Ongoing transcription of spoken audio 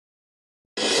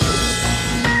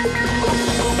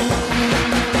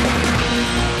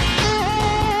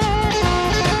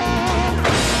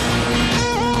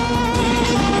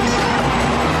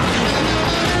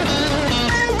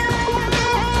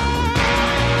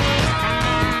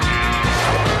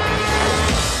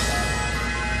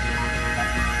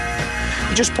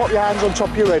Just pop your hands on top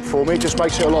of your head for me, it just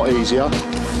makes it a lot easier.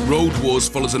 Road Wars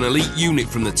follows an elite unit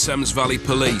from the Thames Valley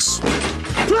Police.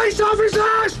 Police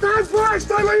officer, stand fast,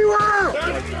 stay where you are!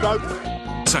 Go.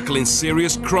 Tackling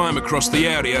serious crime across the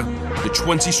area, the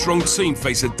 20-strong team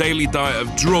face a daily diet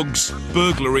of drugs,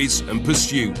 burglaries and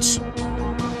pursuits.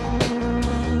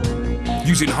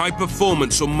 Using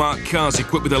high-performance unmarked cars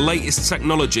equipped with the latest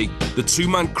technology, the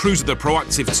two-man crews of the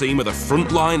proactive team are the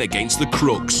front line against the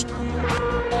crooks.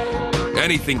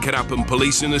 Anything can happen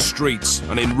policing the streets,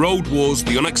 and in Road Wars,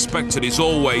 the unexpected is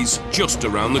always just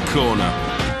around the corner.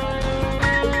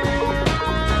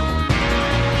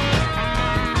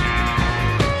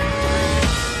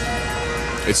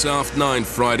 It's 9:30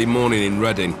 Friday morning in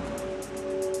Reading.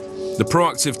 The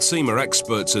proactive team are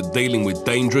experts at dealing with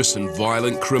dangerous and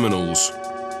violent criminals.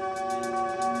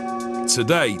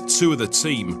 Today, two of the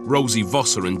team, Rosie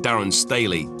Vosser and Darren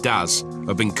Staley, Daz,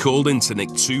 have been called in to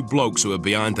nick two blokes who are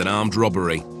behind an armed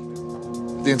robbery.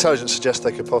 The intelligence suggests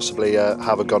they could possibly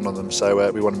have a gun on them,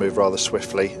 so we want to move rather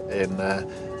swiftly in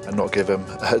and not give them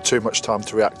too much time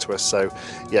to react to us. So,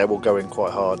 yeah, we'll go in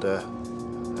quite hard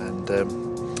and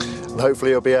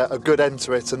hopefully it'll be a good end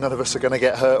to it and none of us are going to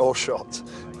get hurt or shot,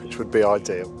 which would be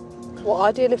ideal. What,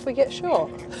 ideal if we get shot?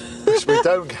 If we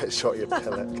don't get shot, you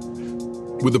pillock.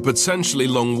 With a potentially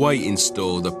long wait in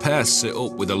store, the pair sit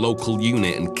up with a local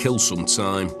unit and kill some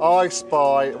time. I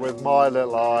spy with my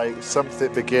little eye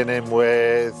something beginning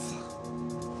with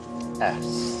S.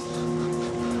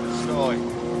 Sky.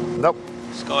 Nope.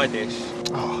 Sky dish.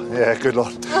 Oh, yeah, good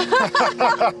lord.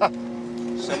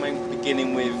 Something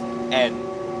beginning with N.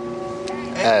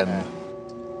 N.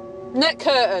 Net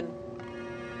curtain.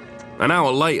 An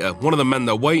hour later, one of the men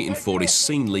they're waiting for is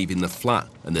seen leaving the flat,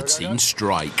 and the team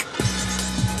strike.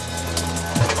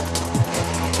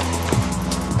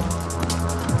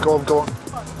 Go on, go on.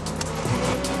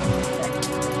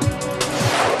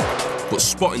 But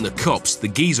spotting the cops, the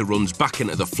geezer runs back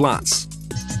into the flats.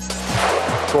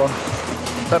 Go on.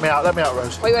 Let me out,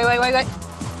 Rose. Wait.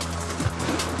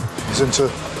 He's into...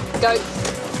 Go.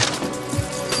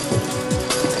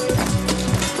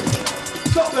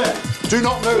 Stop there! Do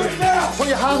not move. Now! Put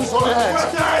your hands on your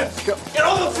head. Get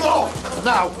on the floor!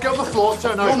 Now, get on the floor,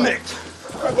 turn over. You're nicked.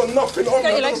 I've got nothing on.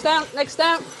 Get your legs down,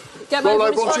 Get Roll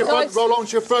over over onto your front, roll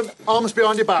onto your front. Arms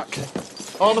behind your back.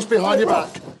 Arms behind your back.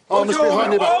 Arms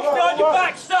behind your back. Arms behind your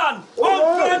back, son! Arms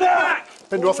behind your back!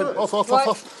 Hinder off. Right.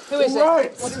 Who is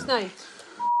it? What's his name?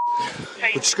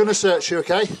 We're just going to search you,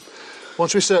 OK?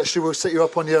 Once we search you, we'll sit you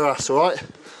up on your ass, all right?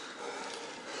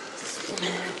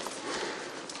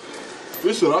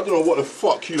 Listen, I don't know what the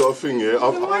fuck you lot think, yeah?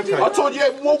 I told you,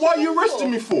 well, what are you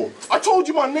arresting me for? I told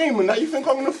you my name and that, you think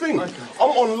I'm gonna think?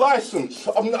 I'm on licence.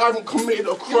 I haven't committed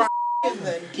a crime.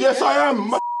 Yes, I am.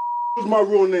 My is my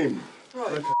real name.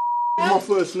 Right. Okay. My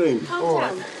first name. Calm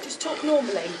down. Just talk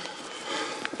normally.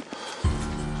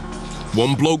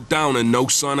 One bloke down and no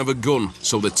sign of a gun,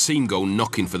 so the team go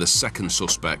knocking for the second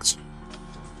suspect.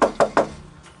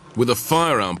 With a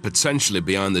firearm potentially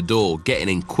behind the door, getting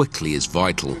in quickly is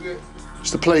vital.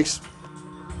 It's the police.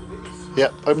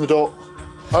 Yep, open the door.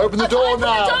 Open the door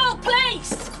now! Open the door,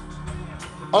 please!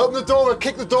 Open the door and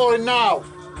kick the door in now!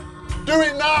 Do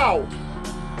it now!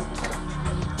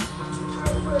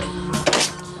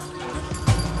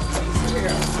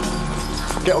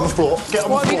 Get on the floor. Get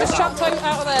on What the have you floor. just chucked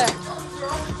out of there?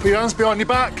 Put your hands behind your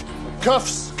back.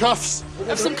 Cuffs.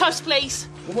 Have some cuffs, please.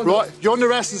 Right, you're under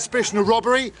arrest on suspicion of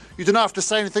robbery. You don't have to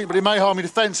say anything, but it may harm your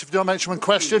defence if you don't mention one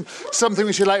question. Something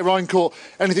we should later on in court.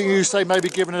 Anything you say may be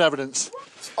given as evidence.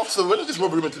 Officer, when is this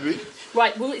robbery meant to be?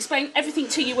 Right, we'll explain everything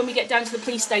to you when we get down to the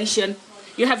police station.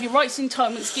 You'll have your rights and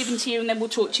entitlements given to you, and then we'll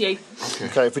talk to you.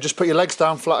 OK, if we just put your legs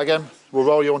down flat again, we'll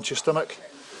roll you onto your stomach.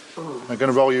 I'm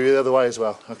going to roll you the other way as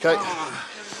well, OK?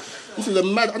 This is a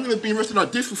mad... I've never been arrested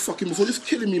like this for fucking before. This is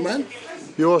killing me, man.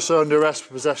 You're also under arrest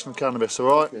for possession of cannabis, all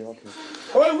right? Okay.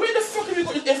 Alright, where the fuck have you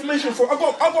got this information from? I've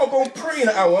got to go and pray in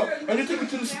an hour and you take me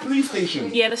to the police station.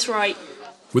 Yeah, that's right.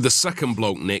 With the second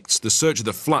bloke nicked, the search of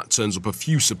the flat turns up a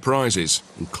few surprises,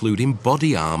 including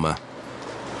body armour.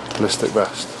 Ballistic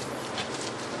vest.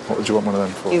 What would you want one of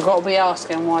them for? You've got to be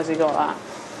asking why's he got that.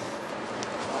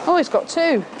 Oh, he's got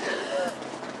two.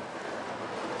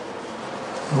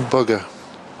 Oh, bugger.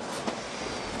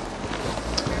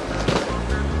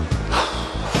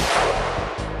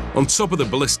 On top of the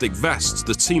ballistic vests,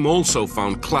 the team also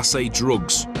found Class A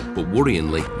drugs, but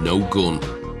worryingly, no gun.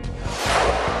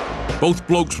 Both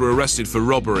blokes were arrested for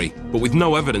robbery, but with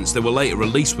no evidence they were later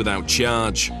released without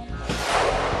charge.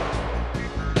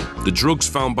 The drugs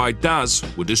found by Daz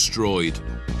were destroyed.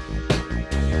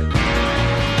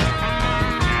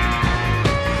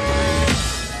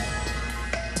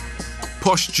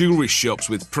 Posh jewellery shops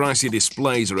with pricey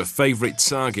displays are a favourite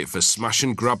target for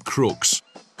smash-and-grab crooks.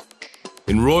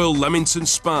 In Royal Leamington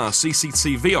Spa,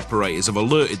 CCTV operators have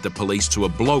alerted the police to a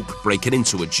bloke breaking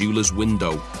into a jeweller's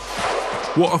window.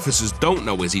 What officers don't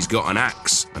know is he's got an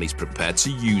axe and he's prepared to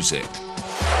use it.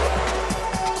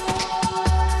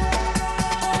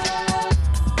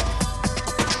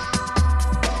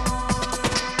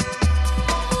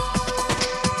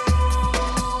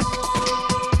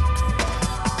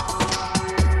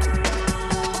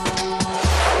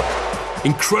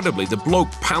 Incredibly, the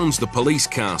bloke pounds the police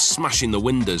car, smashing the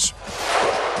windows.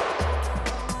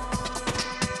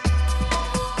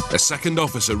 A second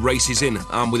officer races in,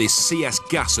 armed with his CS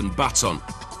gas and baton.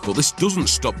 But this doesn't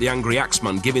stop the angry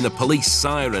axeman giving the police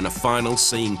siren a final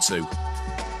seeing to.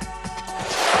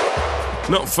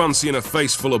 Not fancying a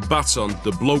face full of baton,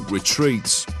 the bloke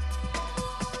retreats.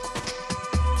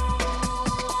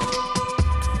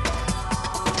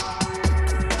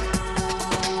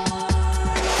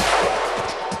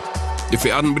 If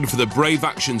it hadn't been for the brave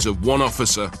actions of one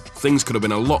officer, things could have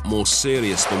been a lot more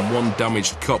serious than one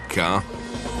damaged cop car.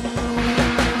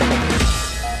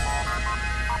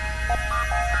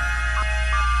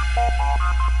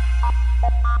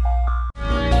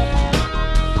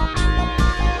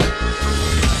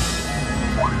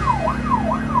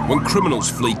 When criminals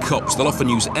flee cops, they'll often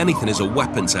use anything as a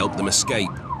weapon to help them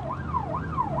escape.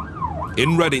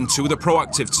 In Reading, two of the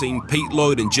proactive team, Pete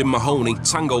Lloyd and Jim Mahoney,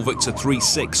 Tango Victor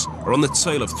 3-6, are on the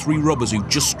tail of three robbers who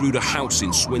just screwed a house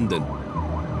in Swindon.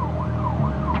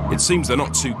 It seems they're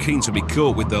not too keen to be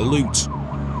caught with their loot.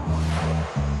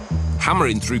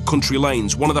 Hammering through country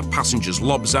lanes, one of the passengers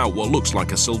lobs out what looks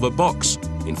like a silver box.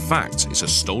 In fact, it's a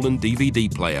stolen DVD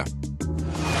player.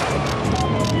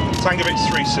 Tango Victor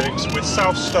 3-6 with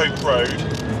South Stoke Road,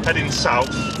 heading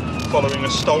south, following a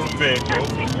stolen vehicle.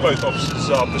 Both officers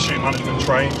are pursuit management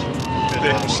trained. The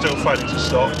vehicle is still failing to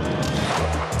stop.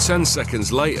 10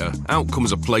 seconds later, out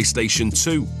comes a PlayStation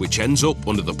 2, which ends up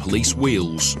under the police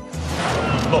wheels.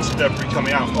 Lots of debris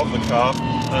coming out of the car.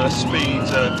 Speed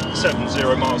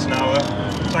 70 miles an hour.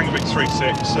 Tango Victor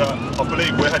 3-6, I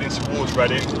believe we're heading towards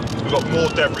Reading. We've got more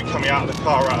debris coming out of the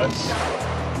car at us.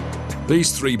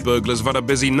 These three burglars have had a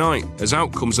busy night, as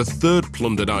out comes a third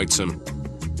plundered item.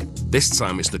 This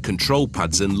time it's the control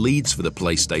pads and leads for the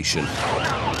PlayStation.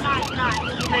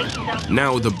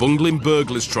 Now the bungling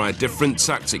burglars try a different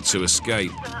tactic to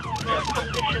escape.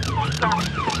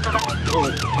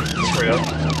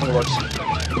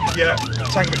 Yeah,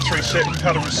 Tango Victor 3-6, we've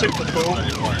had a reciprocal,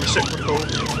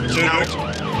 now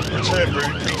return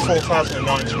route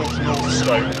P4009 towards North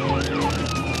Stoke.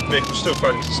 Vehicle still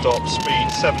failing to stop,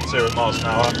 speed 70 miles an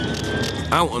hour.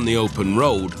 Out on the open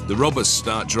road, the robbers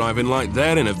start driving like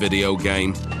they're in a video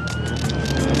game.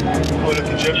 We're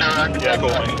looking, Jim. Yeah, go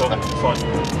on, mate, go on, fine.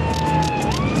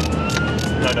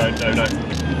 No.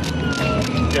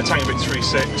 Yeah, Tango Victor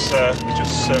 3-6,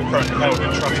 just currently held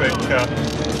in traffic.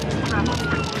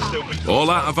 All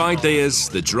out of ideas,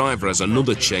 the driver has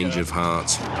another change of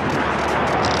heart.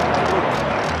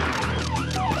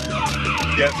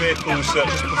 Yeah, vehicles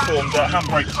just performed a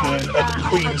handbrake turn at the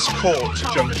Queen's Court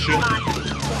junction.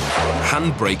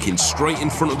 Handbraking straight in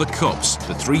front of the cops,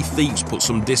 the three thieves put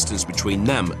some distance between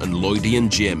them and Lloydie and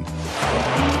Jim.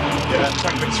 Yeah,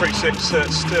 Tango Victor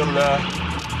 3-6 still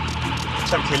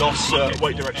temporary loss,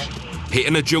 weight direction.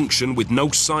 Hitting a junction with no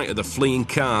sight of the fleeing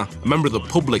car, a member of the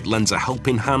public lends a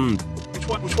helping hand.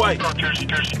 Which way?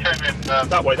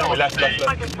 That way, left.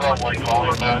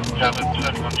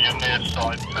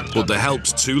 But the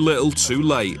help's too little, too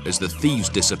late, as the thieves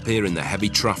disappear in the heavy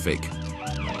traffic.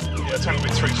 Yeah, Tango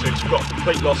Victor 3-6, we've got a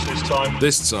complete loss this time.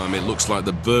 This time it looks like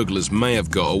the burglars may have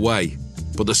got away,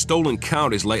 but the stolen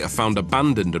car is later found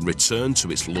abandoned and returned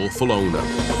to its lawful owner.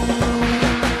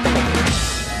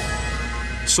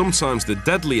 Sometimes the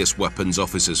deadliest weapons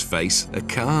officers face are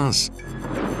cars.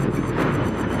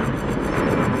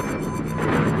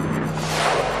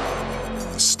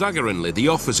 Staggeringly, the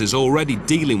officer's already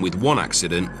dealing with one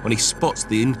accident when he spots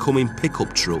the incoming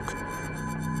pickup truck.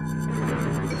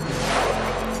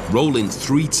 Rolling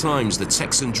 3 times, the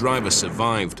Texan driver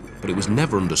survived, but it was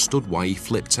never understood why he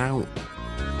flipped out.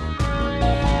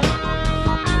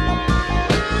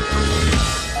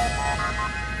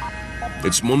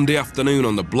 It's Monday afternoon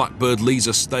on the Blackbird Lees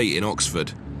estate in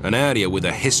Oxford, an area with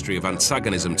a history of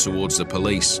antagonism towards the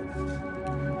police.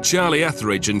 Charlie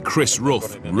Etheridge and Chris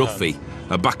Ruff, Ruffy,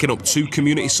 are backing up 2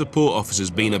 community support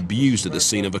officers being abused at the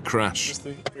scene of a crash.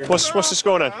 What's the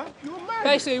score now?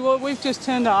 Basically, we've just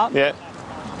turned up. Yeah.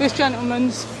 This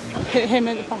gentleman's hit him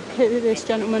at the back, hit this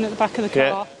gentleman at the back of the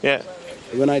car. Yeah.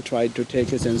 When I tried to take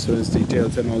his insurance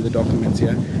details and all the documents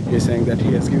here, he's saying that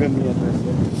he has given me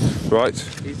address. Right.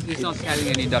 He's not carrying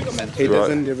any documents. He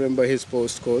doesn't remember his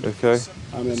postcode. Okay.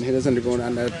 I mean, he doesn't go,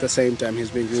 and at the same time,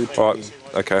 he's being rude to me.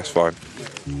 Okay, that's fine.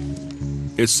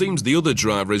 It seems the other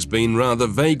driver has been rather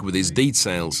vague with his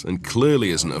details and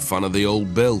clearly isn't a fan of the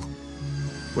old bill.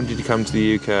 When did you come to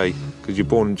the UK? Because you're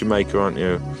born in Jamaica, aren't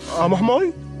you? Am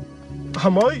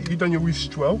I? You done your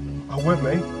research well. I went,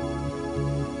 mate.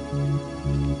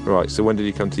 Right, so when did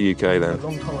you come to the UK then? A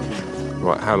long time ago.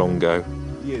 Right, how long ago?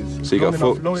 Years. So you got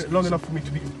long enough for me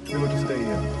to be able to stay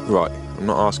here. Right, I'm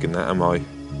not asking that, am I?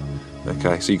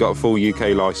 Okay, so you got a full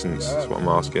UK licence, that's what I'm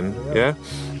asking, yeah?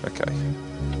 Okay.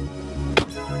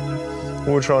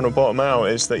 What we're trying to bottom out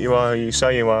is that you are who you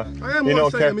say you are. I am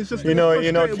what I say I am, it's just you're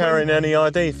not carrying any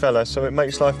ID, fella, so it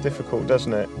makes life difficult,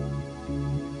 doesn't it?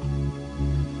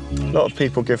 A lot of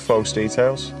people give false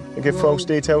details. They give false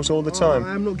details all the time.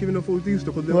 I am not giving a false details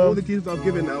because all the details I've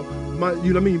given now,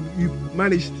 you know what I mean, you've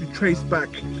managed to trace back,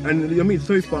 and you know what I mean,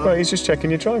 so far... Right, he's just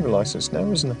checking your driving licence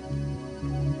now, isn't he?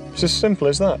 It's as simple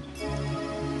as that.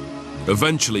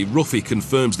 Eventually, Ruffy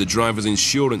confirms the driver's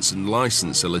insurance and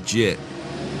licence are legit.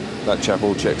 That chap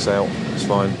all checks out, it's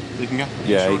fine. You can go?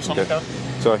 Yeah, insurance you can go.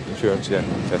 Sorry, insurance, yeah,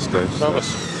 Tesco's.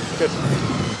 Marvellous. Good.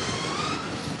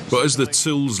 But as the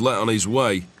tools let on his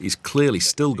way, he's clearly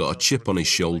still got a chip on his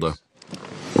shoulder.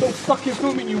 Don't fucking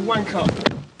film me, you wanker!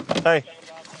 Hey,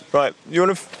 right, you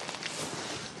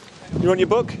want your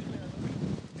book?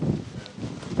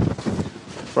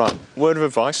 Right, word of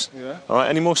advice. Yeah. All right,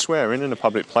 any more swearing in a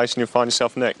public place and you'll find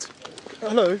yourself nicked.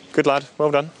 Hello. Good lad,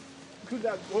 well done. Good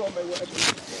lad, well done, mate,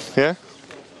 whatever. Yeah?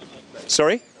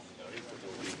 Sorry?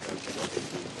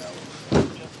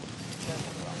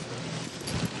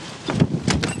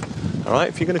 All right,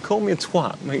 if you're going to call me a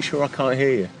twat, make sure I can't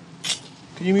hear you.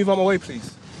 Can you move out my way,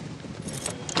 please?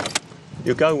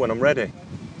 You'll go when I'm ready. Do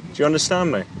you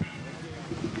understand me?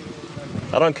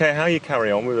 I don't care how you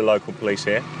carry on with the local police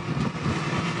here.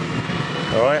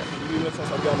 All right?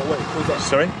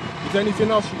 Sorry? Is there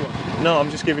anything else you want? No,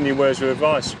 I'm just giving you words of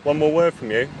advice. One more word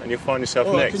from you, and you'll find yourself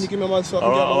All right, next. can you give me my so I can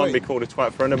All get right, out I of my won't way? be called a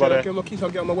twat for anybody. Can I get my key so I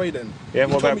can get out of my way then? Yeah,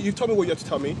 what about... You've told me what you have to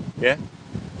tell me. Yeah?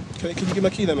 Can you give me my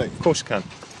key then, mate? Of course I can.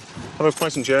 Have a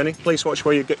pleasant journey. Please watch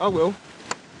where you go. I will.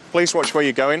 Please watch where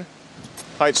you're going.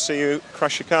 Hate to see you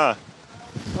crash your car.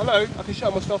 Hello, I can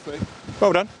shout my stuff, mate.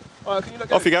 Well done. All right, can you let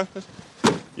go? Off you go.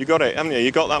 You got it, haven't you?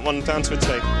 You got that one down to a T.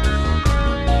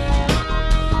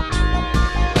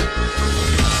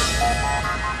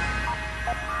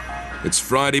 It's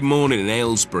Friday morning in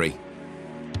Aylesbury.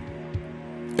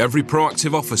 Every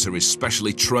proactive officer is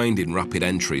specially trained in rapid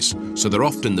entries, so they're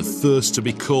often the first to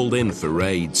be called in for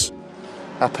raids.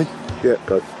 Happy? Yeah,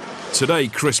 go. Today,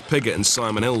 Chris Piggott and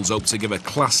Simon Hills hope to give a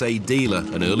Class A dealer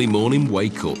an early morning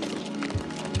wake-up.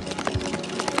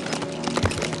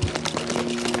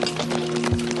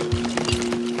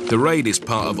 The raid is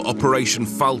part of Operation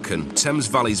Falcon, Thames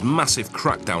Valley's massive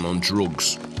crackdown on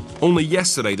drugs. Only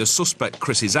yesterday, the suspect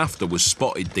Chris is after was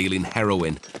spotted dealing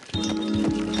heroin.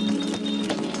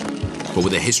 But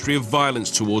with a history of violence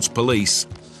towards police,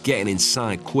 getting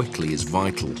inside quickly is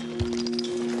vital.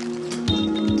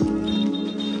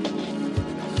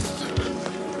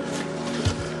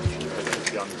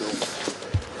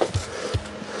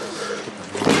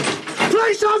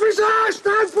 Police officer!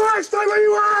 Stand fast! Stay where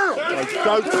you are!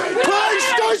 Don't. Please,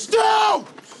 stay still!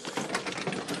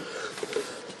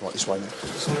 Right, this way now.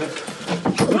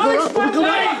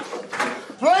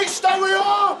 Please, stay where you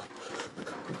are!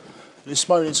 At this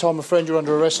moment in time, my friend, you're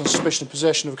under arrest on suspicion of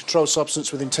possession of a controlled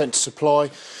substance with intent to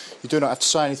supply. You do not have to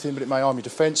say anything, but it may harm your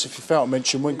defence. If you fail to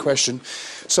mention, when questioned,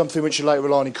 something which you later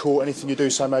rely on in court, anything you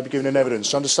do say may be given in evidence.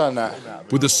 Do you understand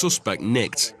that? With the suspect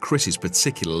nicked, Chris is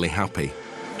particularly happy.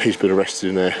 He's been arrested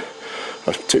in there.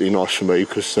 That's particularly nice for me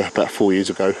because about 4 years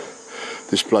ago,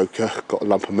 this bloke got a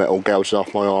lump of metal, gouged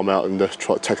half my arm out and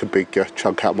tried to take a big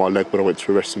chunk out of my leg when I went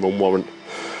to arrest him on warrant.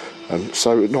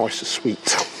 So nice and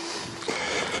sweet.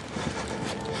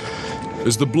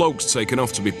 As the bloke's taken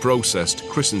off to be processed,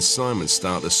 Chris and Simon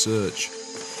start the search.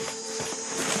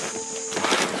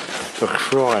 For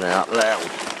crying out loud.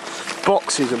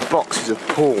 Boxes and boxes of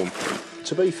porn.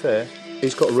 To be fair,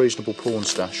 he's got a reasonable porn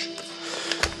stash.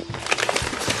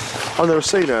 I've never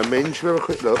seen her, Minge. Have a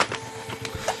quick look.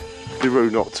 Be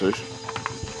rude not to.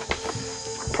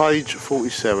 Page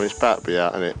 47, it's about to be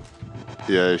out, isn't it?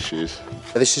 Yeah, there she is.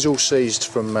 This is all seized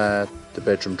from the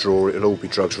bedroom drawer. It'll all be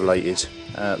drugs related.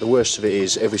 The worst of it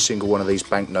is every single one of these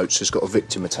banknotes has got a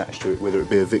victim attached to it, whether it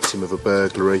be a victim of a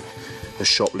burglary, a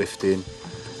shoplifting,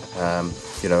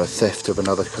 you know, a theft of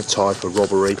another type, a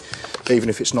robbery. Even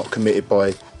if it's not committed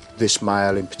by this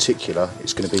male in particular,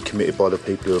 it's going to be committed by the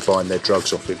people who are buying their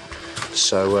drugs off him.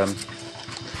 So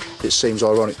it seems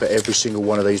ironic, but every single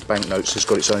one of these banknotes has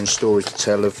got its own story to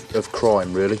tell of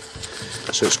crime, really.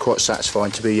 So it's quite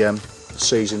satisfying to be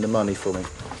seizing the money from him.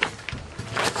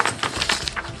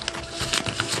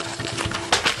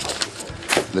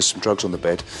 There's some drugs on the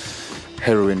bed.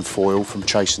 Heroin foil from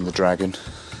Chasing the Dragon.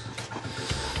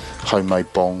 Homemade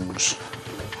bongs.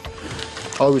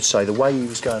 I would say the way he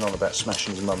was going on about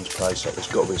smashing his mum's place up,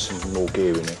 there's got to be some more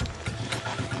gear in it.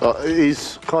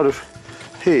 He's kind of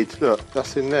hid, look,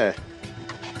 that's in there.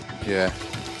 Yeah.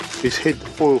 He's hid the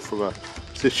foil from her.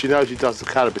 So she knows he does the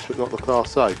cannabis, but not the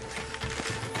Class A.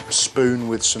 Spoon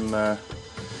with some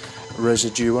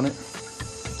residue on it.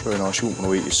 Very nice, you wouldn't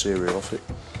want to eat your cereal off it.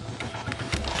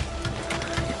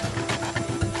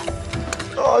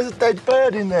 Oh, there's a dead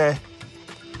bird in there.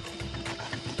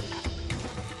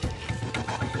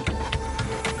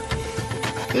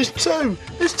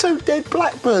 There's two dead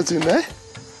blackbirds in there.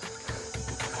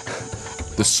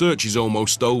 The search is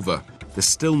almost over. There's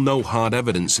still no hard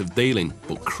evidence of dealing,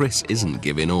 but Chris isn't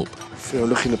giving up. I feel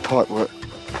look in the pipework.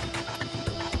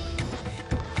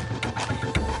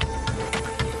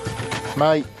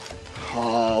 Mate,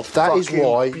 that is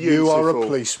why you are a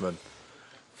policeman.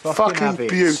 Fucking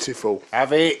beautiful.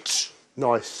 Have it.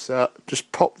 Nice.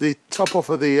 Just popped the top off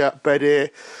of the bed here.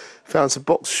 Found some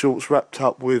box shorts wrapped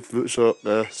up with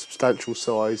a substantial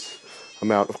size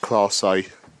amount of Class A.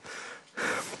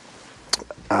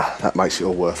 That makes it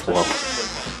all worthwhile.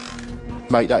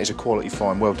 Mate, that is a quality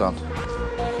find. Well done.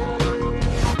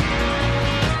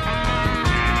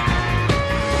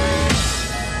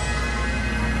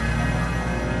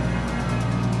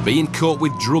 Being caught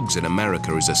with drugs in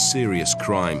America is a serious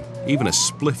crime. Even a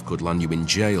spliff could land you in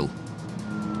jail.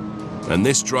 And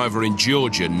this driver in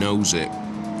Georgia knows it.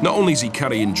 Not only is he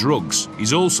carrying drugs,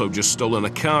 he's also just stolen a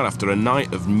car after a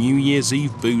night of New Year's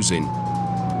Eve boozing.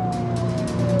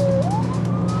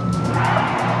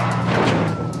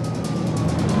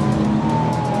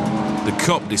 The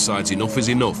cop decides enough is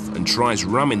enough and tries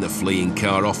ramming the fleeing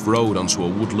car off-road onto a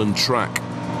woodland track.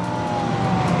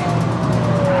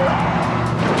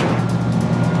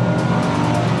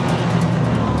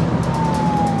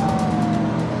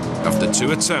 After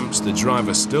 2 attempts, the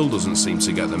driver still doesn't seem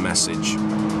to get the message.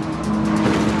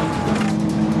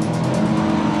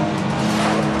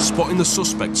 Spotting the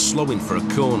suspect slowing for a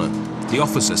corner, the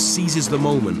officer seizes the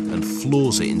moment and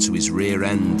floors it into his rear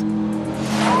end.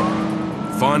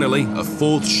 Finally, a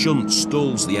 4th shunt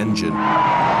stalls the engine.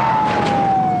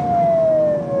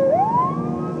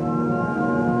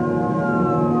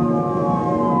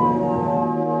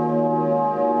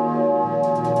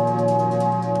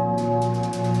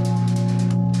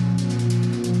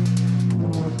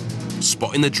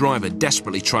 Spotting the driver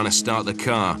desperately trying to start the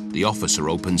car, the officer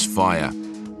opens fire.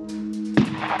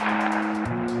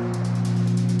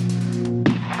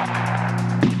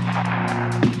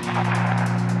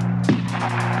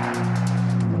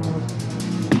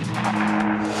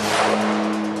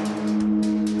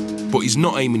 But he's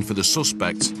not aiming for the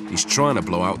suspect, he's trying to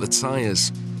blow out the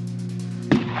tyres.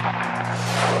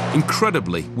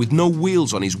 Incredibly, with no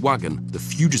wheels on his wagon, the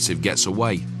fugitive gets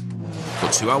away.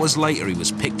 But 2 hours later, he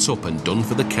was picked up and done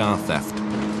for the car theft.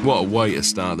 What a way to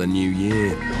start the new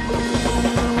year.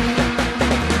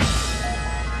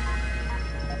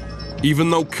 Even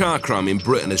though car crime in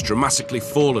Britain has dramatically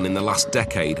fallen in the last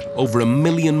decade, over 1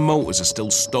 million motors are still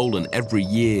stolen every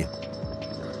year.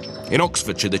 In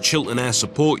Oxfordshire, the Chiltern Air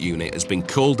Support Unit has been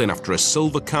called in after a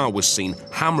silver car was seen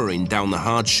hammering down the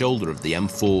hard shoulder of the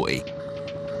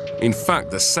M40. In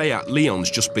fact, the Seat Leon's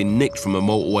just been nicked from a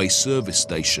motorway service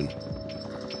station.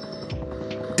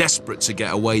 Desperate to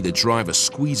get away, the driver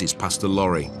squeezes past the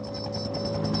lorry.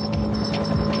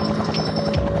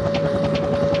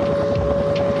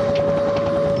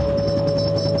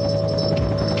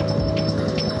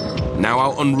 Now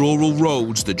out on rural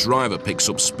roads, the driver picks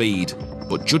up speed.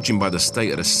 But judging by the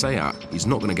state of the Seat, he's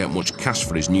not going to get much cash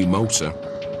for his new motor.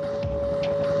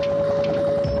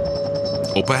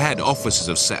 Up ahead, officers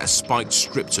have set a spiked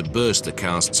strip to burst the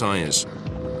car's tyres.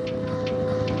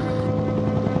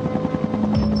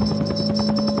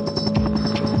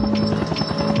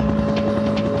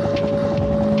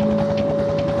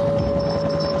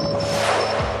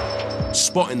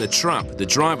 Spotting the trap, the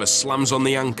driver slams on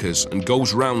the anchors and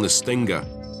goes round the stinger,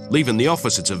 leaving the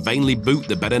officer to vainly boot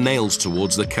the bed of nails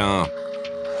towards the car.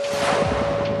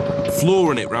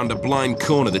 Flooring it round a blind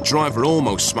corner, the driver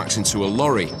almost smacks into a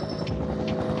lorry.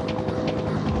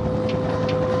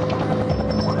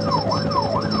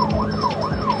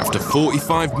 After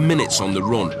 45 minutes on the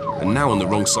run, and now on the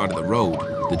wrong side of the road,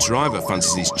 The driver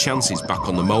fancies his chances back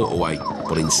on the motorway,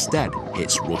 but instead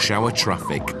hits rush hour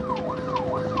traffic.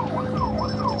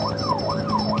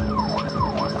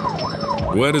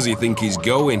 Where does he think he's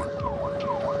going?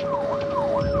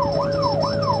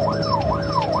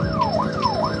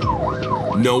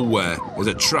 Nowhere, as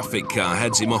a traffic car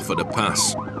heads him off at a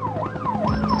pass.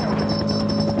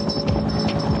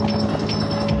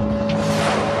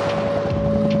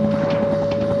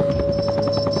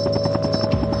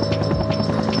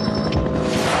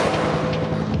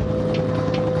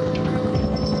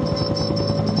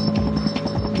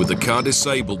 With the car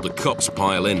disabled, the cops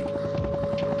pile in.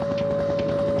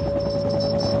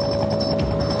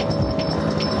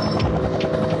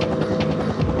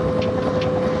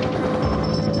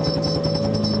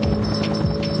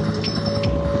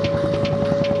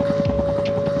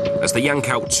 As they yank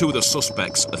out two of the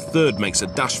suspects, a third makes a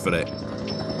dash for it.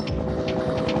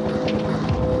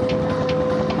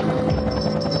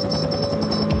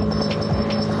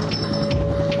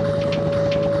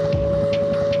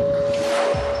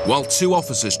 While two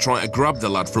officers try to grab the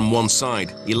lad from one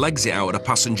side, he legs it out at a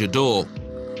passenger door.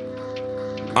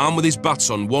 Armed with his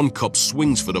baton, one cop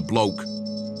swings for the bloke.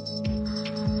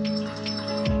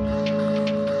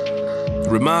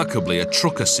 Remarkably, a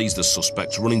trucker sees the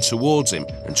suspect running towards him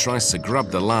and tries to grab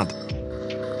the lad.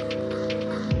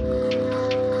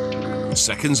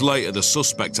 Seconds later, the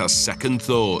suspect has second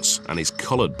thoughts and is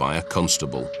collared by a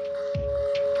constable.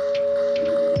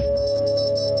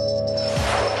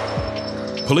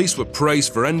 Police were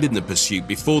praised for ending the pursuit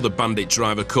before the bandit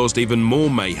driver caused even more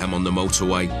mayhem on the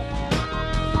motorway.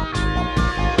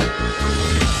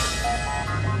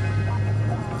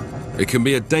 It can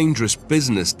be a dangerous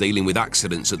business dealing with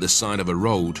accidents at the side of a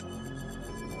road.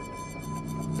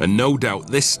 And no doubt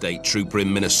this state trooper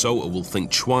in Minnesota will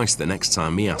think twice the next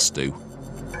time he has to.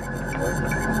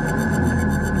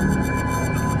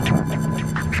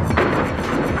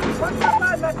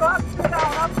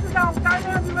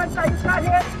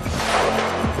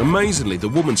 Amazingly, the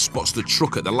woman spots the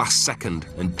truck at the last second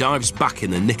and dives back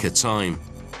in the nick of time.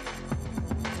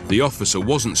 The officer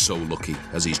wasn't so lucky,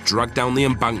 as he's dragged down the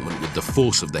embankment with the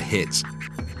force of the hit.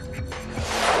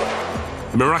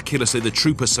 Miraculously, the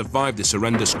trooper survived this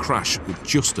horrendous crash with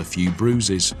just a few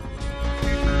bruises.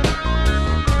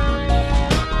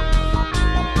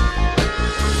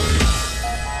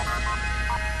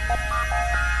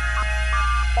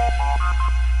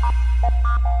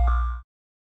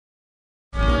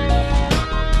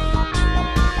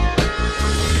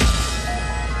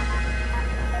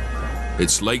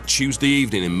 It's late Tuesday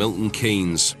evening in Milton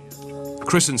Keynes.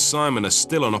 Chris and Simon are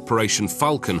still on Operation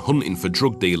Falcon hunting for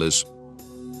drug dealers.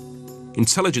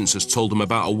 Intelligence has told them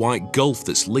about a white Golf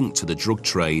that's linked to the drug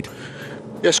trade.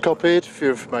 Yes, copied. For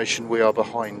your information, we are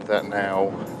behind that now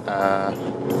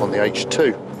on the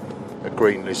H2 at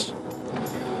Greenleys.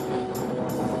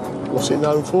 What's it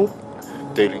known for?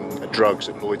 Dealing drugs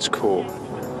at Lloyd's Court.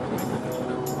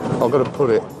 I'm going to put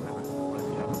it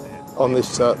on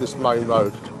this this main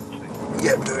road.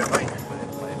 Yeah, do it, mate.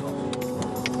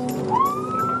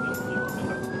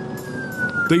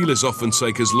 Dealers often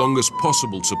take as long as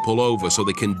possible to pull over so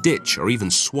they can ditch or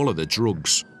even swallow the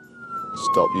drugs.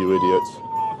 Stop, you idiots.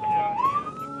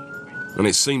 And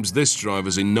it seems this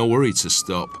driver's in no hurry to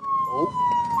stop. Oh.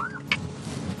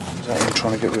 Is that him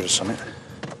trying to get rid of something?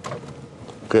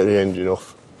 Get the engine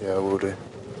off. Yeah, I will do.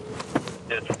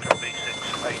 Yeah, it's probably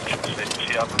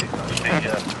 6H6. Yeah, I think that's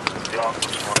the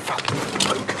Argos one.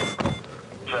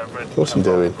 What's he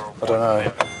doing? I don't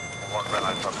know.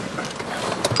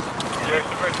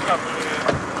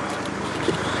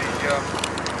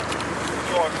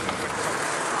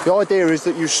 The idea is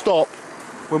that you stop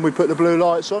when we put the blue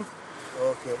lights on.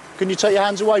 Okay. Can you take your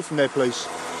hands away from there, please?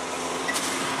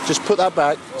 Just put that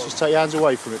back. Just take your hands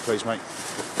away from it, please, mate.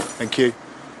 Thank you.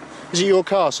 Is it your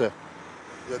car, sir?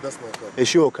 Yeah, that's my car.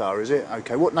 It's your car, is it?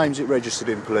 Okay. What name's it registered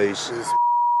in, please?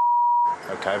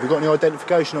 Okay. Have you got any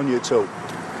identification on you at all?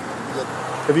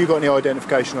 Have you got any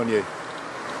identification on you?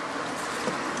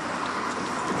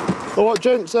 All right,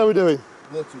 gents, how are we doing?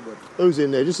 Not too bad. Who's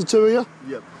in there? Just the two of you?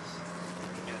 Yep.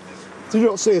 Did you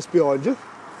not see us behind you?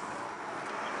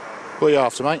 What are you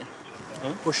after, mate?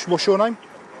 Huh? What's your name?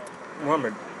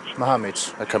 Mohammed. Mohammed.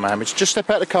 Okay, Mohammed. Just step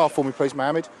out of the car for me, please,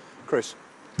 Mohammed. Chris.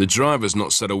 The driver's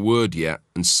not said a word yet,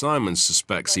 and Simon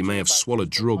suspects he may have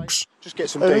swallowed drugs. Just get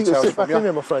some details sit from back you. in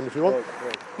here, my friend, if you want.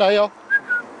 No, you are.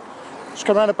 Just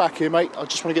come around the back here, mate. I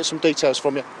just want to get some details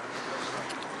from you.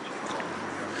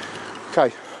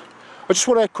 Okay. I just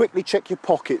want to quickly check your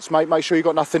pockets, mate. Make sure you've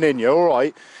got nothing in you, all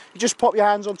right? You just pop your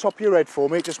hands on top of your head for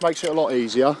me. It just makes it a lot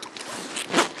easier.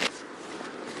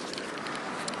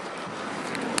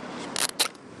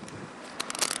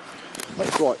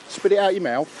 Right, spit it out your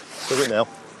mouth. Spit it now.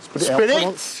 Spit it out. Spit Come it!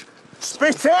 on. Spit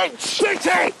it! Spit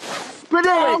it! Spit it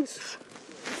out!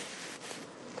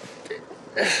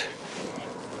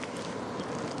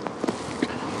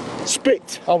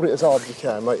 Spit! Hold it as hard as you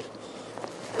can, mate.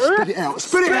 Spit it out.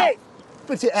 Spit it out.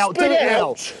 Spit it out. Do it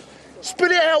now.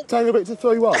 Spit it out! Take a bit to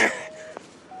 3-1.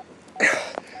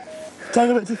 Take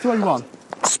a bit to 3-1.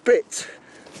 Spit!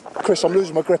 Chris, I'm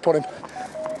losing my grip on him.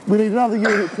 We need another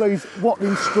unit, please.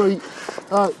 Watling Street.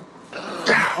 I'll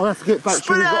have to get back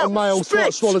to you. We've got a male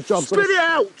swallow jump. Spit it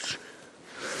out!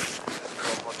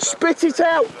 Spit it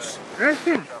out! I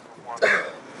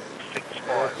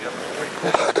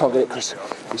can't get it, Chris.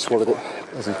 He swallowed it.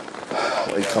 Has he?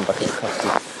 Well, he'll come back into custody.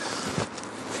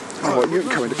 All right, you can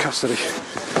come into custody.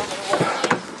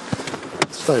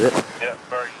 Stay there. Yeah,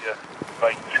 very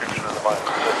vague description at the moment.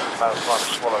 Trying to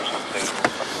swallow something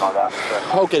like that.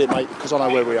 I'll get it, mate, because I know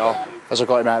where we are. As I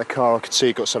got him out of the car, I could see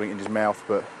he got something in his mouth,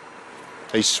 but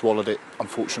he swallowed it,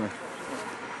 unfortunately.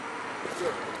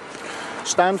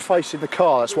 Stand facing the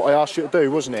car, that's what I asked you to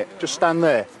do, wasn't it? Just stand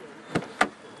there.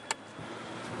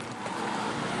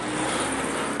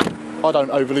 I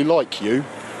don't overly like you.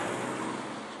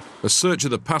 A search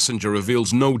of the passenger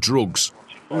reveals no drugs.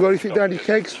 You got anything down your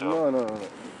kegs? No.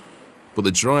 But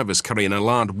the driver's carrying a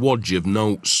large wadge of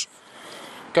notes.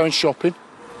 Going shopping.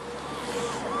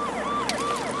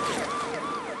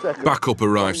 Backup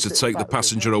arrives to take the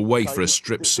passenger away for a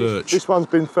strip search. This one's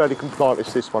been fairly compliant.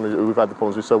 It's this one we've had the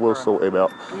problems with, so we'll sort him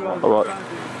out. All right.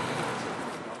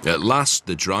 At last,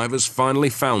 the driver's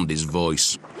finally found his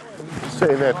voice.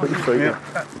 Sitting there, put your feet in.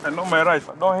 And on my right,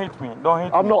 don't hit me, don't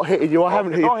hit me. I'm not hitting you, I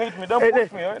haven't hit you. Don't hit me, don't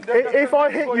push me. If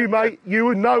I hit you, mate, you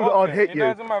would know that I'd hit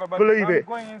you. Believe it.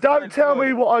 Don't tell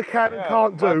me what I can and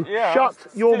can't do. Shut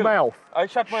your mouth.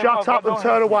 Shut up and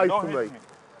turn away from me.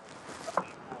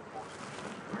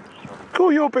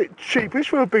 Cool, you're a bit cheapish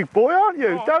for a big boy, aren't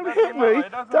you? Don't hit me.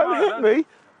 Don't hit me.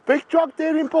 Big drug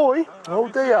dealing boy. Oh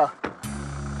dear.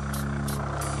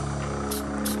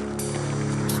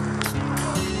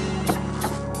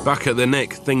 Back at the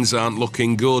Nick, things aren't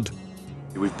looking good.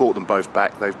 We've brought them both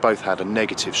back. They've both had a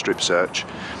negative strip search,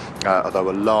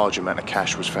 although a large amount of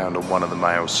cash was found on one of the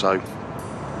males. So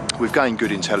we've gained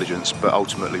good intelligence, but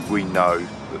ultimately we know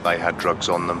that they had drugs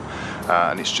on them,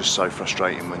 and it's just so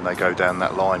frustrating when they go down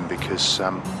that line because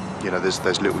you know,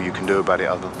 there's little you can do about it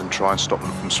other than try and stop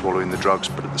them from swallowing the drugs,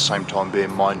 but at the same time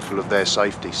being mindful of their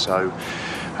safety. So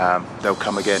they'll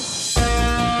come again.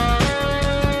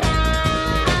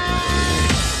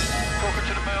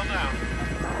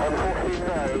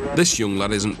 This young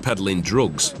lad isn't peddling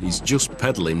drugs, he's just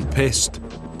peddling pissed.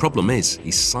 Problem is,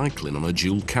 he's cycling on a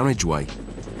dual carriageway.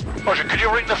 Roger, could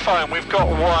you ring the phone? We've got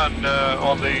one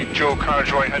on the dual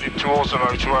carriageway heading towards the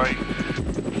motorway.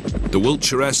 The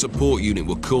Wiltshire Air Support Unit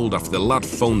were called after the lad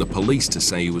phoned the police to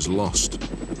say he was lost.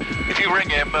 If you ring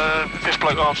him, if this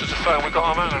bloke answers the phone, we've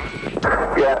got our man.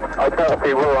 Yeah, I doubt if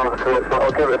he will answer it, but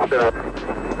I'll give it a shot.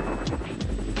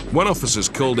 When officers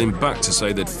called him back to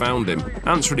say they'd found him,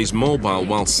 answering his mobile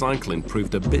while cycling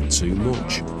proved a bit too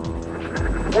much.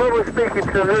 While we're speaking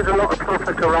to him, there's a lot of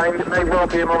traffic around. It may well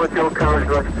be him on the dual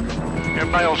carriageway. Your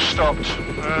male stopped,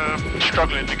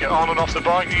 struggling to get on and off the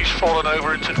bike. He's fallen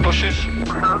over into the bushes.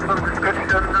 From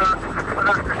description,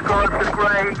 that's described as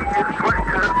grey, sweatshirt,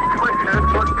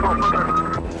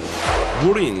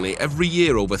 Worryingly, every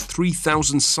year over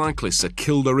 3,000 cyclists are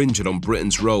killed or injured on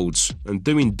Britain's roads, and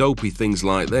doing dopey things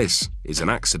like this is an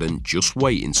accident just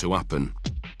waiting to happen.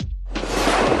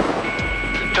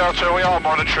 Delta, we are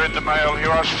monitoring the male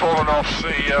who has fallen off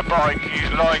the bike.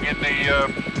 He's lying in the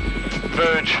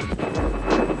verge.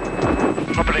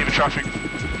 I believe a traffic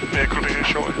vehicle will be here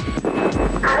shortly.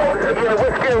 Yeah,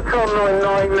 Whiskey Tom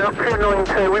 99,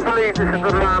 292. We believe this is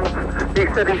the man. He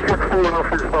said he's just fallen off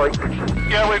his bike.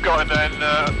 Yeah, we've got him then.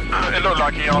 It looked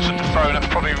like he answered the phone. That's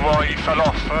probably why he fell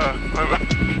off. Over.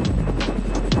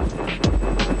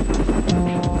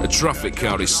 A traffic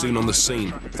car is soon on the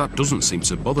scene. That doesn't seem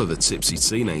to bother the tipsy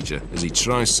teenager as he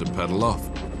tries to pedal off.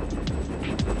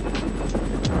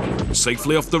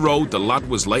 Safely off the road, the lad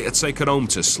was later taken home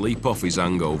to sleep off his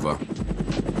hangover.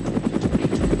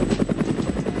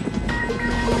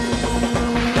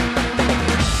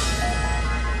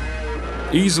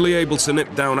 Easily able to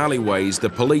nip down alleyways, the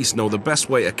police know the best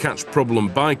way to catch problem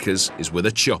bikers is with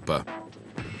a chopper.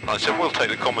 I said we'll take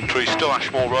the commentary, still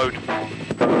Ashmore Road,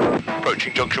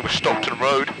 approaching junction with Stockton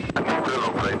Road.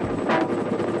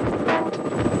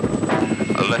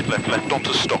 Left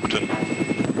onto Stockton.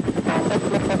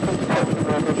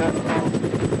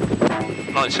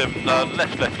 97,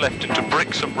 left into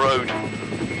Brixham Road,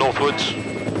 northwards.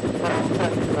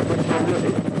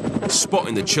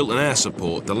 Spotting the Chiltern Air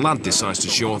Support, the lad decides to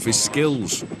show off his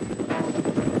skills.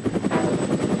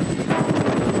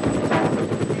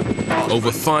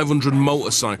 Over 500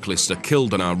 motorcyclists are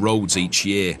killed on our roads each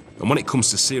year, and when it comes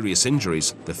to serious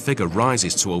injuries, the figure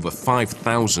rises to over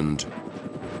 5,000.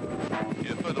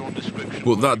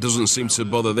 But that doesn't seem to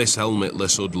bother this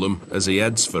helmetless hoodlum as he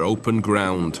heads for open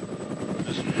ground.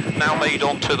 Now made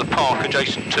onto the park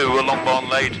adjacent to Longbarn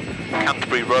Lane,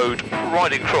 Canterbury Road.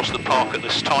 Riding across the park at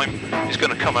this time is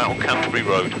going to come out on Canterbury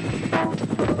Road.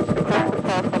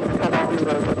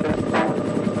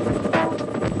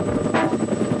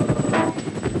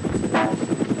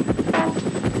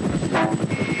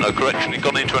 No correction, he's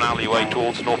gone into an alleyway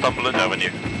towards Northumberland Avenue.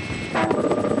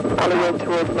 Alleyway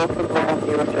towards Northumberland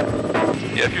Avenue, Roger.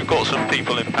 Yeah, if you've got some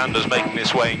people in Pandas making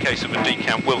this way in case of a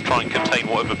decamp, we'll try and contain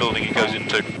whatever building it goes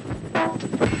into.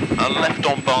 Left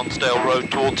on Barnsdale Road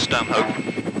towards Stanhope.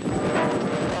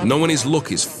 Knowing his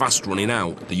luck is fast running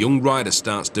out, the young rider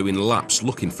starts doing laps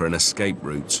looking for an escape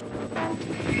route.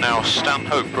 Now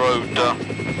Stanhope Road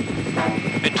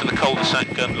into the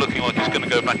cul-de-sac and looking like it's going to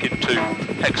go back into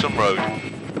Hexham Road.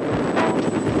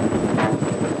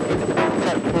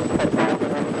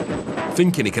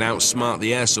 Thinking he can outsmart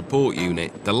the air support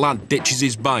unit, the lad ditches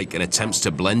his bike and attempts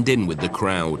to blend in with the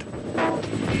crowd.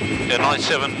 Yeah,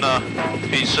 97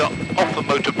 is off the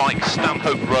motorbike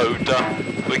Stanhope Road.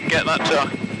 We can get that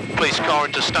police car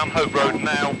into Stanhope Road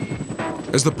now.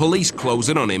 As the police close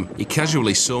in on him, he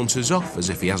casually saunters off as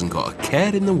if he hasn't got a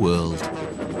care in the world.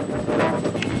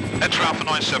 Enter Alpha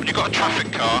 97, you've got a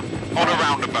traffic car on a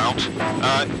roundabout.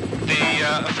 The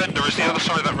offender is the other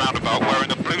side of that roundabout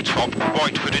wearing a blue top,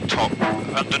 white hooded top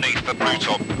underneath the blue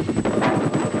top.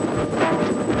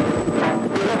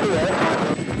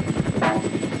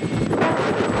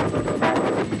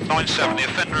 97, the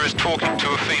offender is talking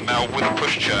to a female with a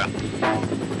pushchair.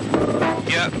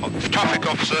 Yeah, traffic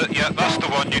officer, yeah, that's the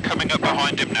one. You're coming up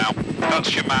behind him now.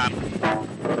 That's your man.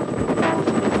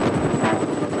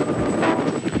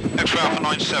 X-ray Alpha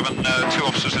 97, 2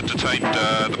 officers have detained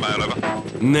the male,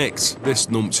 over. Nicked, this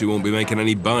numpty won't be making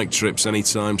any bike trips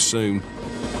anytime soon.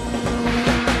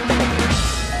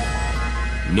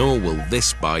 Nor will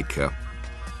this biker.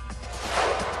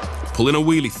 Pulling a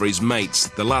wheelie for his mates,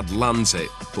 the lad lands it,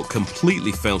 but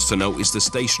completely fails to notice the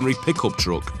stationary pickup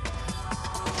truck.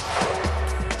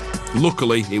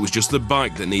 Luckily, it was just the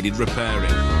bike that needed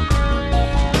repairing.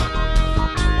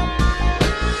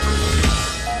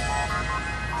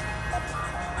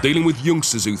 Dealing with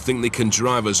youngsters who think they can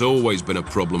drive has always been a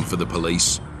problem for the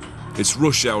police. It's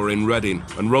rush hour in Reading,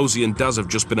 and Rosie and Daz have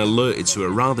just been alerted to a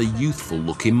rather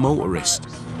youthful-looking motorist.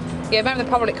 Yeah, remember the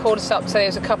public called us up to say there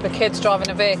was a couple of kids driving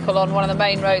a vehicle on one of the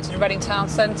main roads in Reading Town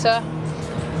Centre,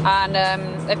 and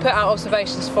they put out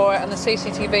observations for it, and the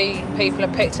CCTV people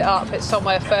have picked it up. It's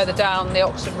somewhere further down the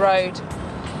Oxford Road.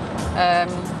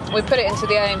 We put it into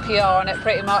the ANPR and it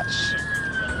pretty much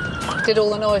did all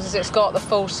the noises it's got, the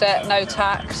full set, no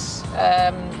tax,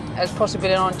 has possibly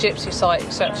been on a gypsy site,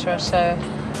 etc. So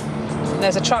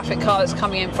there's a traffic car that's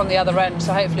coming in from the other end,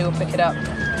 so hopefully we'll pick it up.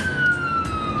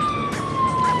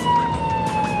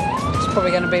 It's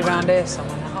probably going to be round here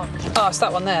somewhere. Oh, it's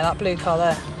that one there, that blue car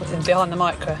there, behind the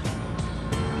micro.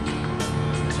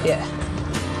 Yeah.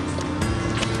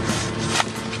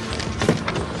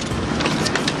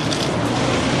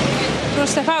 Do you want to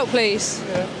step out, please?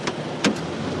 Yeah.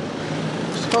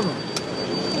 What's the problem?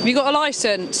 Have you got a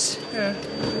licence? Yeah.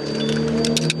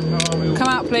 Come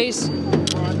out, please.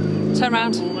 Turn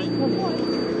round.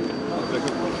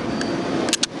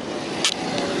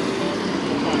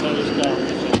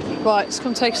 Right, just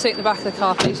come take a seat in the back of the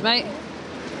car, please, mate.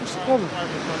 What's the problem?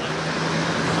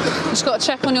 Just got to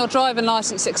check on your driving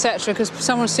licence, etc., because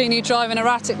someone's seen you driving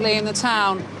erratically in the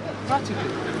town.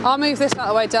 Erratically? I'll move this out of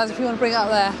the way, Dad, if you want to bring it up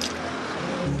there.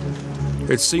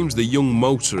 It seems the young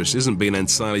motorist isn't being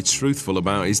entirely truthful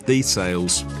about his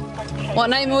details.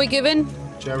 What name are we giving?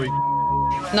 Jerry.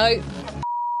 No.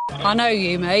 I know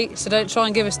you, mate, so don't try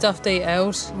and give us stuff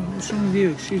details. What's wrong with you?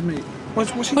 Excuse me. What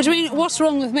do you mean, what's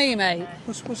wrong with me, mate?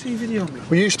 What's he videoing me?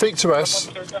 Will you speak to us?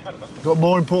 You've got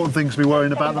more important things to be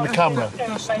worrying about than the camera.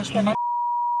 That's my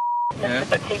yeah.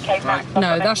 Right.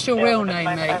 No, that's your real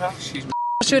name, mate.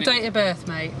 What's your date of birth,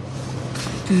 mate?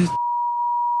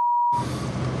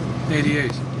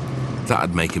 88.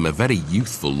 That'd make him a very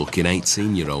youthful-looking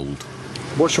 18-year-old.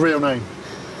 What's your real name?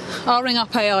 I'll ring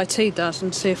up AIT, Dad,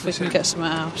 and see if we can get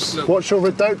something else. What's your...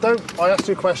 Don't... I asked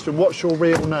you a question. What's your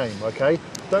real name, OK?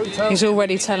 Don't tell... He's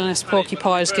already telling us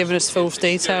Porcupie's giving us false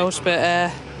details, but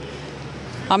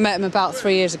I met him about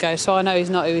 3 years ago, so I know he's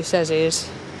not who he says he is.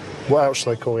 What else do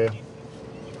they call you?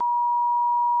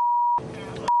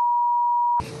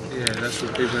 Yeah.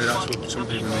 That's what some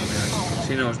people mean.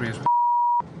 She knows me as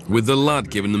With the lad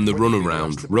giving them the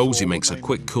runaround, Rosie makes a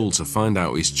quick call to find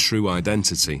out his true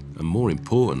identity and, more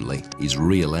importantly, his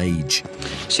real age.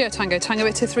 Sure, Tango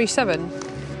Victor 37.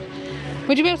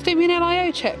 Would you be able to do me an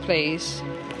LIO check, please?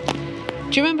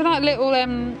 Do you remember that little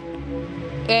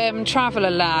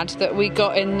traveller lad that we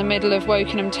got in the middle of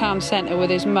Wokingham Town Centre with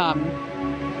his mum?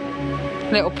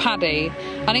 Little Paddy.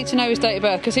 I need to know his date of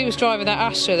birth because he was driving that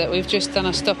Astra that we've just done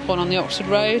a stop on the Oxford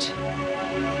Road.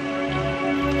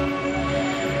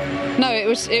 No, it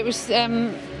was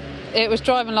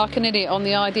driving like an idiot on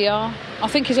the IDR. I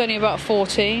think he's only about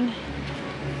 14.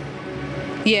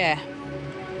 Yeah.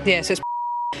 Yeah, so it's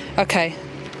okay.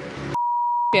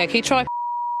 Yeah, can you try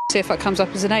see if that comes up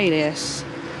as an alias?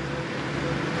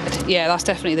 Yeah, that's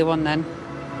definitely the one then.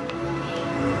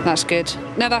 That's good.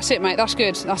 No, that's it, mate. That's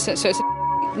good. That's it. So it's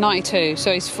 92.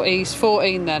 So he's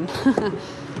 14 then.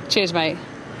 Cheers, mate.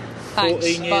 Thanks.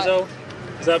 14 years old.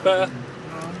 Is that better?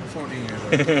 14 years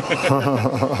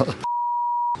old.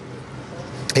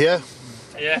 Yeah?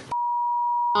 Yeah.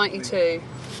 92.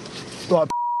 Right,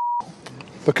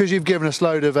 because you've given us a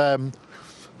load of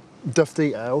duff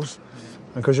details,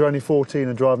 and because you're only 14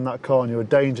 and driving that car and you're a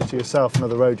danger to yourself and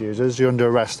other road users, you're under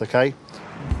arrest, OK?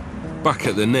 Back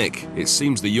at the Nick, it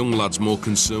seems the young lad's more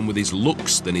concerned with his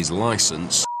looks than his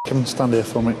licence. Come and stand here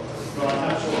for me.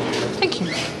 Thank you.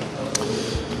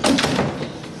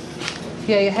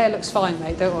 Yeah, your hair looks fine,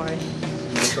 mate, don't worry.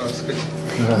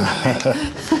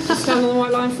 Stand on the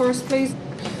white line for us, please.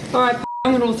 All right,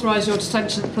 I'm going to authorise your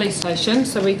detention at the police station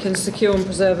so we can secure and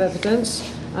preserve evidence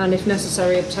and, if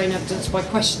necessary, obtain evidence by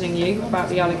questioning you about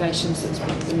the allegations that's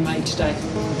been made today.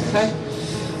 OK?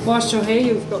 Whilst you're here,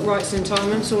 you've got rights and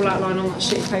entitlements all outlined on that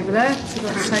sheet of paper there. So if you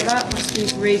want to take that, that's for you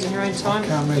to read in your own time.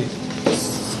 Can't read.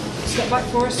 Step back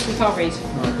for us, we can't read.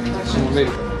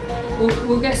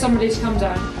 We'll get somebody to come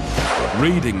down.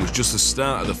 Reading was just the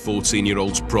start of the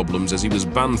 14-year-old's problems, as he was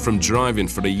banned from driving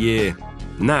for a year.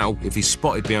 Now, if he's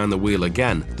spotted behind the wheel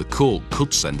again, the court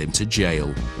could send him to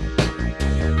jail.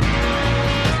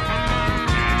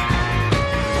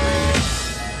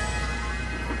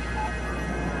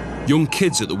 Young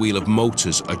kids at the wheel of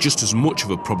motors are just as much of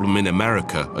a problem in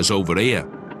America as over here.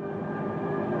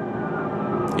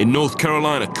 In North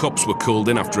Carolina, cops were called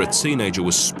in after a teenager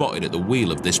was spotted at the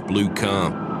wheel of this blue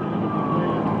car.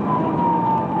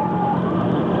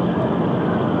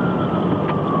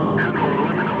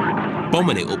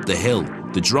 Bombing it up the hill,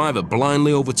 the driver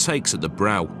blindly overtakes at the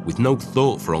brow with no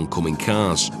thought for oncoming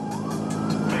cars.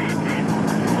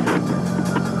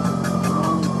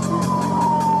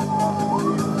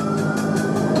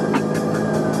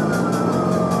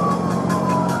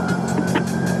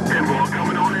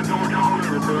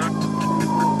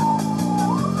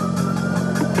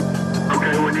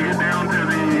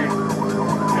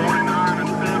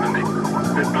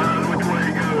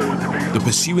 The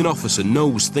pursuing officer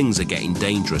knows things are getting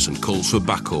dangerous and calls for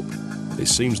backup. It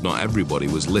seems not everybody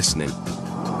was listening.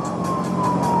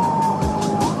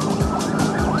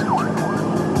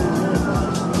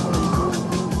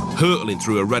 Hurtling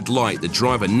through a red light, the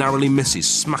driver narrowly misses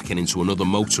smacking into another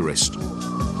motorist.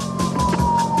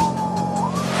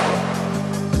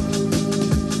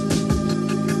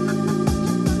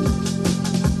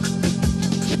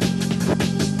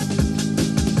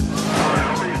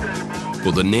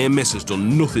 But the near miss has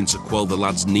done nothing to quell the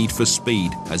lad's need for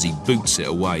speed as he boots it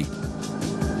away.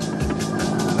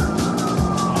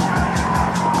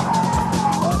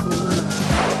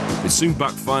 It soon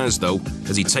backfires though,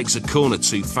 as he takes a corner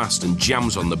too fast and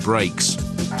jams on the brakes.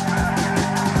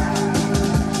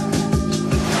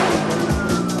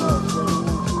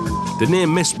 The near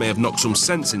miss may have knocked some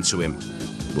sense into him,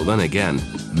 but then again,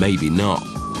 maybe not.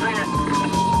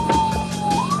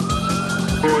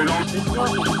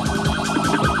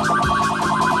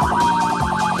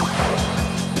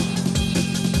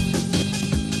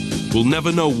 We'll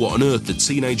never know what on earth the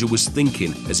teenager was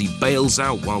thinking as he bails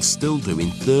out while still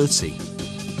doing 30.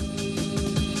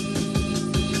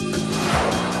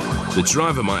 The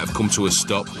driver might have come to a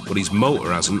stop, but his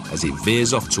motor hasn't as it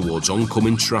veers off towards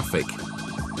oncoming traffic.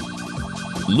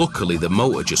 Luckily, the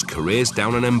motor just careers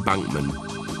down an embankment.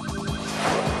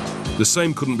 The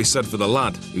same couldn't be said for the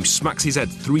lad, who smacks his head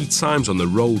 3 times on the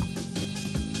road.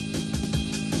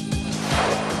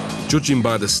 Judging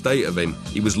by the state of him,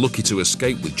 he was lucky to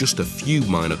escape with just a few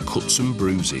minor cuts and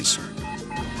bruises.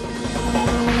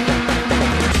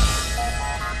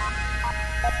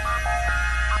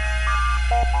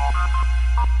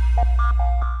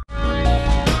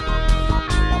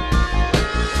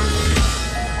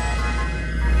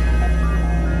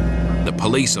 The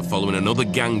police are following another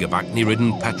gang of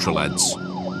acne-ridden petrolheads.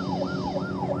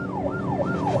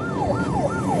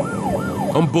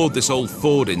 On board this old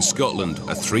Ford in Scotland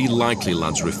are 3 likely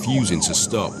lads refusing to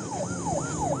stop.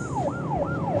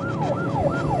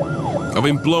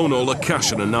 Having blown all the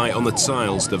cash on a night on the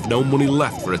tiles, they've no money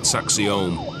left for a taxi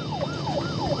home.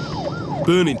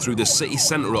 Burning through the city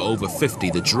centre at over 50,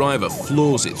 the driver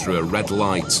floors it through a red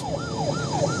light.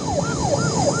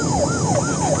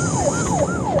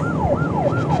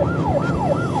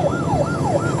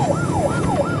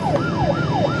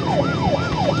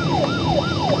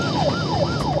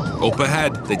 Up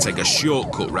ahead, they take a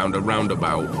shortcut round a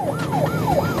roundabout.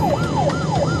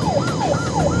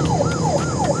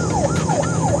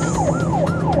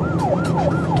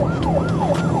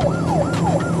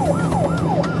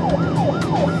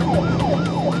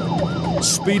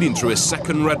 Speeding through a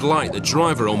second red light, the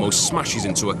driver almost smashes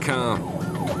into a car.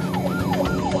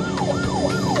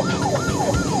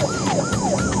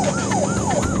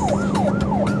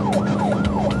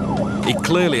 He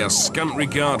clearly has scant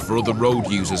regard for other road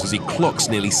users as he clocks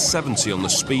nearly 70 on the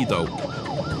speedo.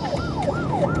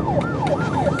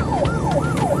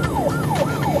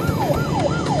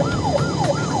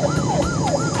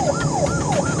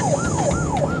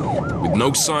 With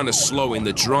no sign of slowing,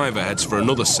 the driver heads for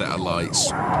another set of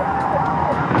lights.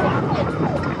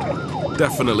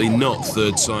 Definitely not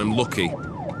third time lucky,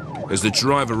 as the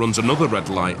driver runs another red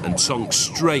light and tonks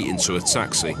straight into a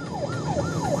taxi.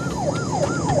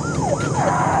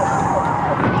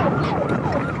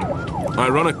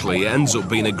 Ironically, it ends up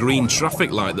being a green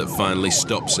traffic light that finally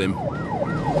stops him.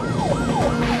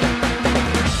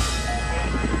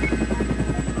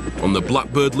 On the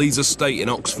Blackbird Leys estate in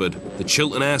Oxford, the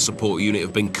Chiltern Air Support Unit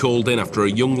have been called in after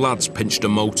a young lad's pinched a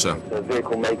motor.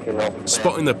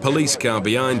 Spotting the police car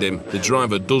behind him, the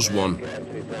driver does one.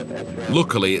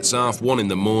 Luckily, it's 1:30 in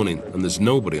the morning and there's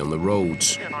nobody on the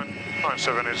roads.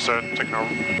 97 is taking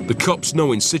over. The cops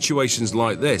know in situations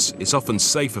like this, it's often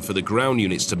safer for the ground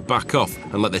units to back off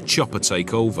and let the chopper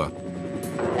take over.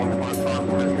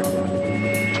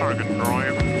 Target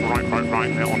Drive,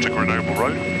 right now onto Grenoble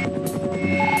Road.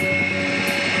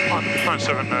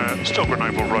 97, still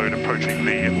Grenoble Road, approaching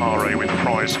the RA with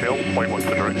Fries Hill, waypoint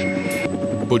for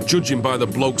direction. But judging by the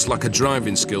bloke's lack of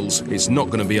driving skills, it's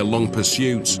not going to be a long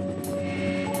pursuit.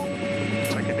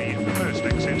 Taking the first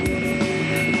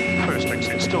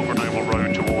exit, still Grenoble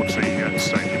Road towards the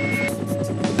stadium.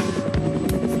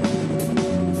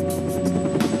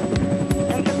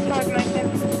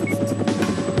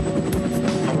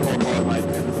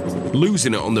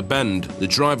 Losing it on the bend, the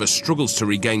driver struggles to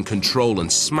regain control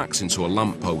and smacks into a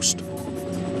lamppost.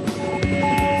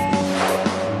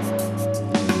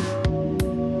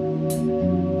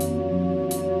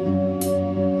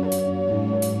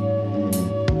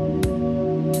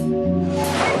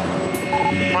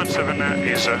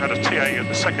 Is at a TA at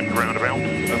the second roundabout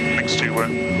next to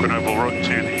Grenoble Road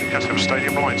to the Castle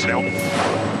Stadium, lights out.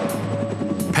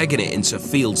 Pegging it into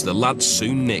fields, the lad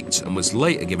soon nicked and was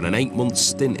later given an 8-month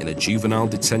stint in a juvenile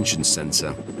detention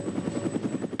centre.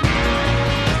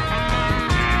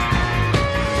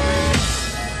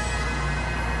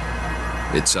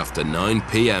 It's after 9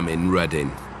 p.m. in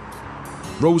Reading.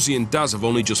 Rosie and Daz have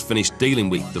only just finished dealing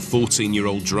with the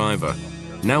 14-year-old driver.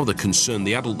 Now they're concerned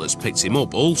the adult that's picked him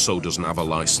up also doesn't have a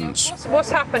licence.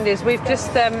 What's happened is we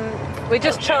just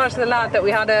charged the lad that we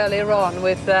had earlier on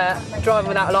with driving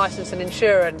without a licence and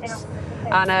insurance,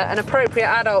 and an appropriate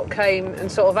adult came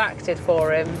and sort of acted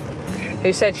for him,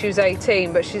 who said she was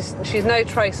 18, but she's no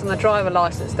trace on the driver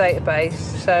licence database.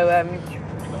 So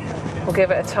we'll give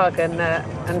it a tug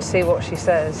and see what she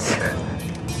says.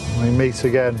 We meet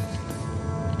again.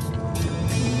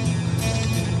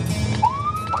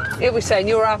 He'll be saying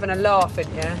you're having a laugh, ain't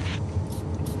you?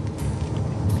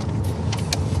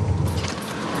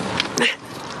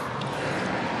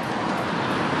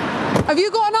 Have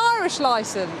you got an Irish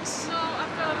licence? No,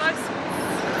 I've got a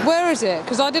licence. Where is it?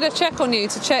 Because I did a check on you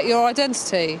to check your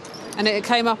identity, and it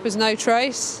came up as no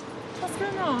trace. What's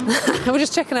going on? We're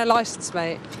just checking her licence,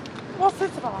 mate. What's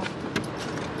this about?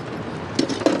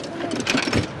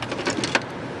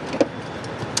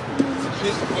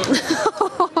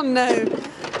 Oh no,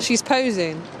 she's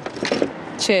posing.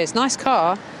 Cheers, nice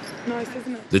car. Nice,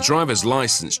 isn't it? The driver's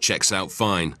licence checks out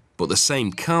fine, but the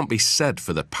same can't be said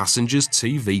for the passenger's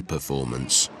TV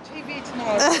performance. TV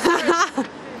tonight.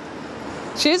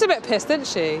 She is a bit pissed, isn't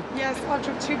she? Yes, I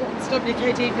took 2 buttons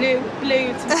WKD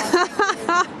blue tonight.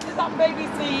 Is that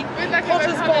BBC?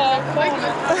 Potter's Bar.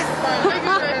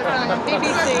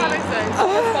 BBC.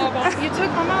 You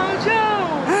took my mojo.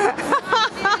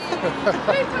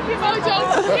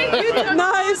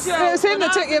 Nice. It was him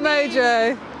that took your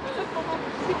mojo.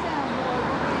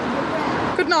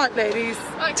 Good night, ladies.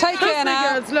 Take care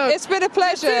now. Girls, look. It's been a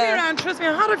pleasure. See you around. Trust me,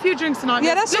 I had a few drinks tonight.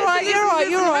 Yeah, that's all right. You're all right.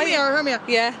 You're all right. Hear me out.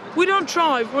 Yeah. We don't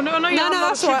drive. I know you have a lot of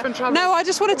that's all right. shipping No, I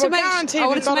just wanted to make. I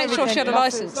wanted to make sure she had a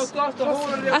everything. license.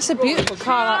 That's a beautiful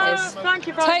car. That is. Thank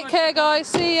you very Take much. care, guys.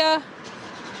 See ya.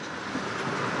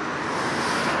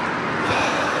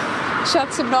 She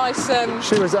had some nice.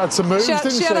 She had some moves,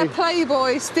 didn't she? She had a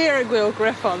Playboy steering wheel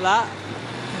grip on that.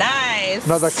 Nice.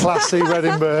 Another classy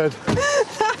Reading bird.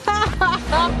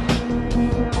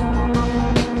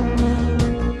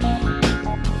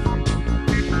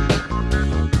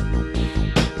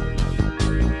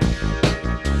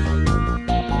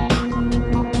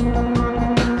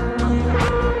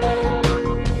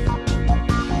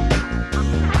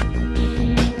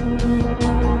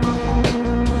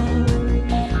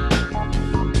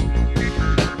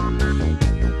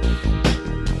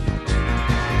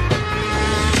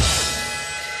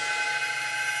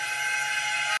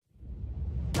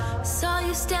 Saw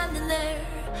you standing there,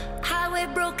 highway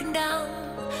broken down.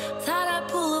 Thought I'd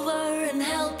pull over and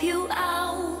help you out.